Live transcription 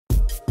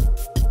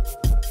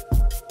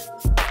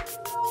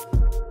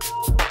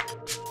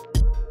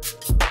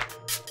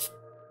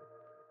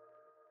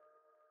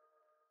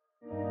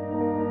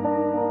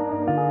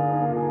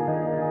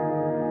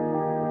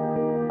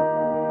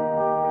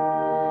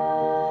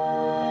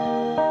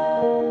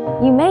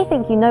You may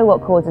think you know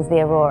what causes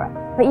the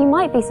aurora, but you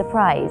might be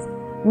surprised.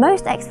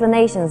 Most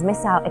explanations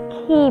miss out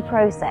a key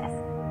process: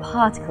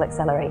 particle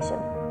acceleration.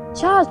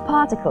 Charged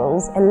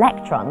particles,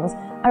 electrons,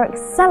 are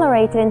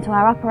accelerated into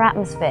our upper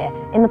atmosphere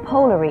in the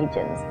polar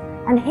regions,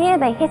 and here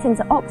they hit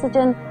into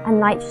oxygen and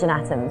nitrogen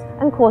atoms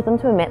and cause them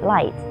to emit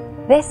light.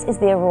 This is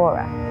the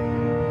aurora.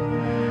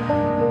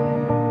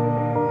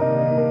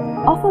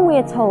 Often we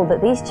are told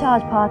that these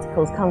charged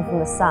particles come from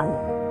the sun,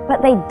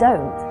 but they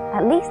don't,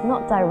 at least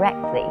not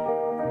directly.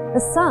 The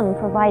sun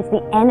provides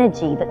the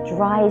energy that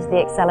drives the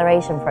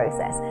acceleration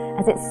process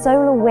as its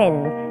solar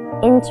wind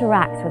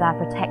interacts with our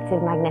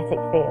protective magnetic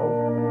field.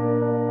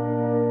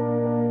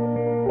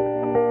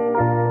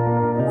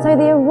 So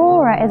the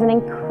aurora is an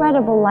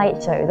incredible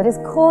light show that is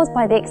caused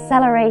by the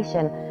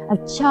acceleration of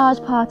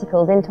charged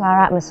particles into our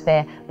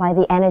atmosphere by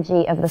the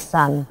energy of the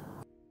sun.